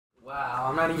Wow,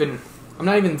 I'm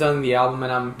not even done the album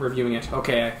and I'm reviewing it.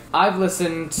 Okay, I've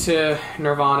listened to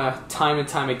Nirvana time and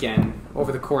time again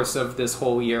over the course of this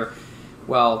whole year.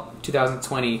 Well,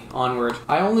 2020 onward.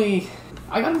 I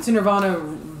got into Nirvana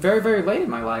very, very late in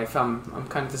my life. I'm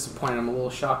kind of disappointed. I'm a little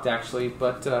shocked actually,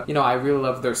 but you know, I really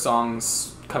love their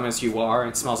songs. Come As You Are,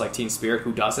 and Smells Like Teen Spirit,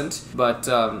 who doesn't? But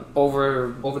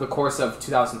over the course of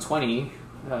 2020,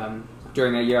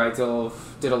 during that year I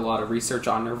did a lot of research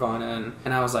on Nirvana,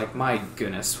 and I was like, my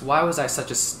goodness, why was I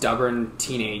such a stubborn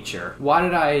teenager? Why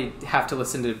did I have to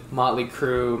listen to Motley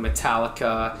Crue,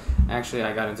 Metallica? Actually,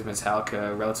 I got into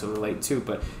Metallica relatively late too,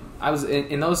 but I was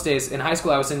in those days, in high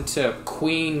school, I was into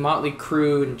Queen, Motley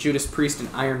Crue, and Judas Priest, and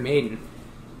Iron Maiden.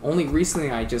 Only recently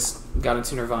I just got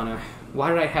into Nirvana.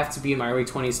 Why did I have to be in my early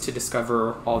 20s to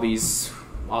discover all these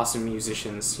awesome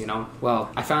musicians, you know?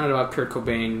 Well, I found out about Kurt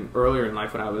Cobain earlier in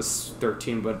life when I was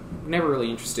 13, but never really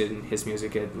interested in his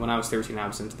music. When I was 13, I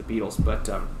was into the Beatles, but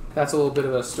that's a little bit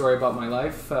of a story about my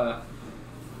life.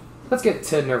 Let's get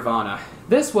to Nirvana.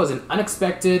 This was an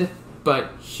unexpected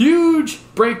but huge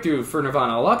breakthrough for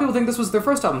Nirvana. A lot of people think this was their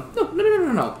first album.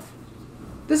 No.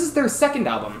 This is their second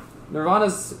album.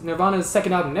 Nirvana's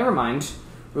second album, Nevermind,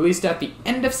 released at the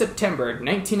end of September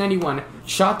 1991,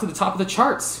 shot to the top of the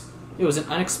charts. It was an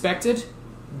unexpected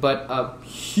but a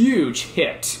huge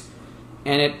hit,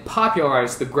 and it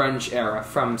popularized the grunge era.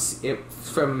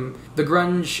 The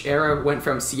grunge era went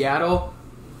from Seattle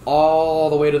all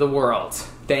the way to the world,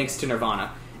 thanks to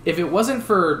Nirvana. If it wasn't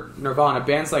for Nirvana,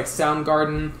 bands like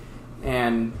Soundgarden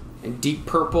and Deep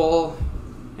Purple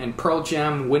and Pearl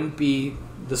Jam wouldn't be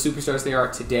the superstars they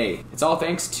are today. It's all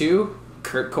thanks to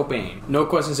Kurt Cobain. No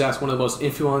questions asked, one of the most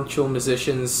influential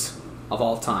musicians of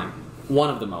all time. One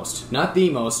of the most. Not the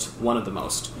most, one of the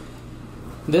most.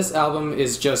 This album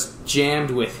is just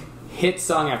jammed with hit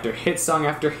song after hit song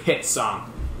after hit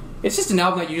song. It's just an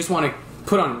album that you just want to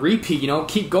put on repeat, you know,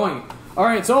 keep going.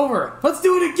 Alright, it's over. Let's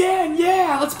do it again!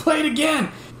 Yeah, let's play it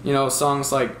again! You know,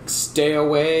 songs like Stay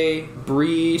Away,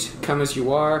 Breed, Come As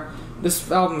You Are. This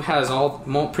album has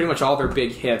pretty much all their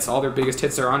big hits. All their biggest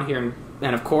hits are on here,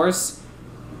 and of course,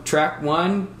 track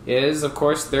 1 is, of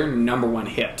course, their #1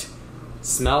 hit.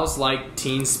 Smells Like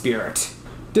Teen Spirit.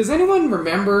 Does anyone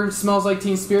remember Smells Like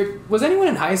Teen Spirit? Was anyone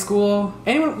in high school?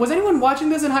 Was anyone watching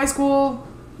this in high school?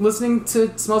 Listening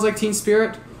to Smells Like Teen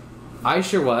Spirit? I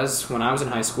sure was when I was in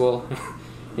high school.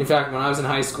 In fact, when I was in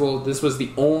high school, this was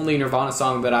the only Nirvana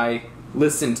song that I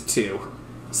listened to,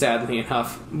 sadly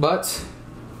enough. But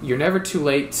you're never too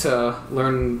late to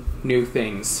learn new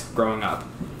things growing up.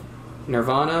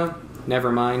 Nirvana,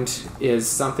 Nevermind, is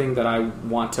something that I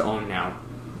want to own now.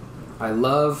 I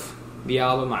love the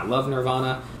album, I love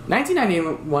Nirvana.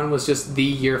 1991 was just the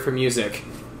year for music.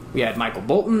 We had Michael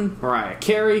Bolton, Mariah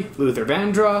Carey, Luther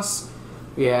Vandross,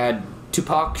 we had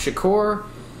Tupac Shakur,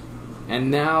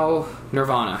 and now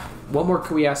Nirvana. What more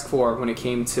could we ask for when it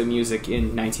came to music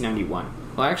in 1991?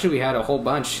 Well, actually we had a whole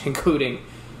bunch, including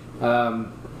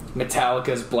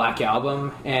Metallica's Black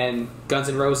Album and Guns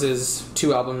N' Roses'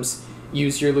 2 albums,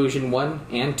 Use Your Illusion 1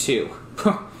 and 2.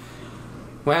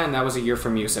 Man, that was a year for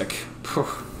music.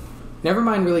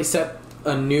 Nevermind really set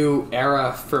a new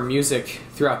era for music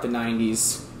throughout the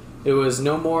 90s. It was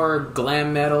no more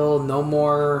glam metal, no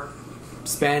more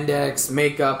spandex,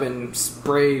 makeup, and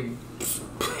hairspray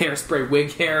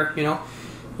wig hair, you know?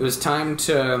 It was time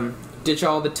to ditch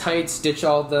all the tights, ditch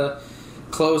all the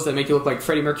clothes that make you look like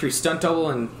Freddie Mercury's stunt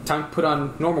double, and time to put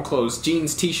on normal clothes,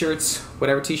 jeans, t-shirts,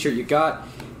 whatever t-shirt you got,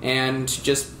 and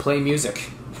just play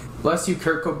music. Bless you,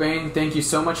 Kurt Cobain. Thank you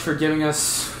so much for giving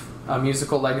us a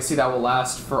musical legacy that will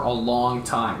last for a long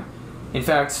time. In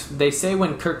fact, they say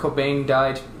when Kurt Cobain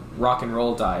died, rock and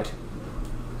roll died.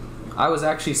 I was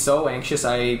actually so anxious,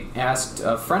 I asked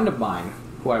a friend of mine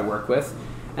who I work with,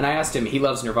 and I asked him, he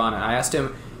loves Nirvana, I asked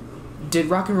him, did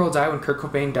rock and roll die when Kurt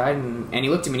Cobain died? And he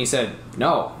looked at me and he said,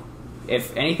 no.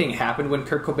 If anything happened when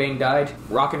Kurt Cobain died,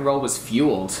 rock and roll was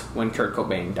fueled when Kurt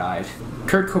Cobain died.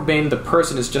 Kurt Cobain, the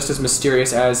person, is just as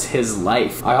mysterious as his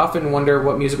life. I often wonder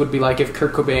what music would be like if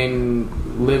Kurt Cobain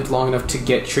lived long enough to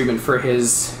get treatment for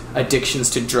his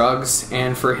addictions to drugs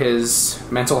and for his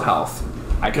mental health.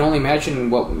 I can only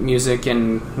imagine what music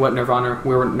and what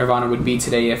where Nirvana would be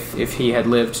today if he had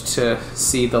lived to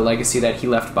see the legacy that he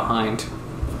left behind.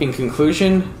 In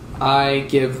conclusion, I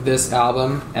give this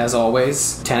album, as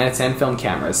always, 10 out of 10 film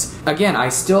cameras. Again, I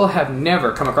still have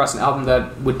never come across an album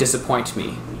that would disappoint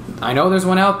me. I know there's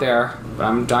one out there, but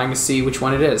I'm dying to see which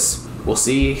one it is. We'll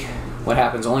see what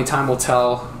happens. Only time will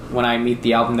tell when I meet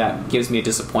the album that gives me a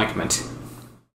disappointment.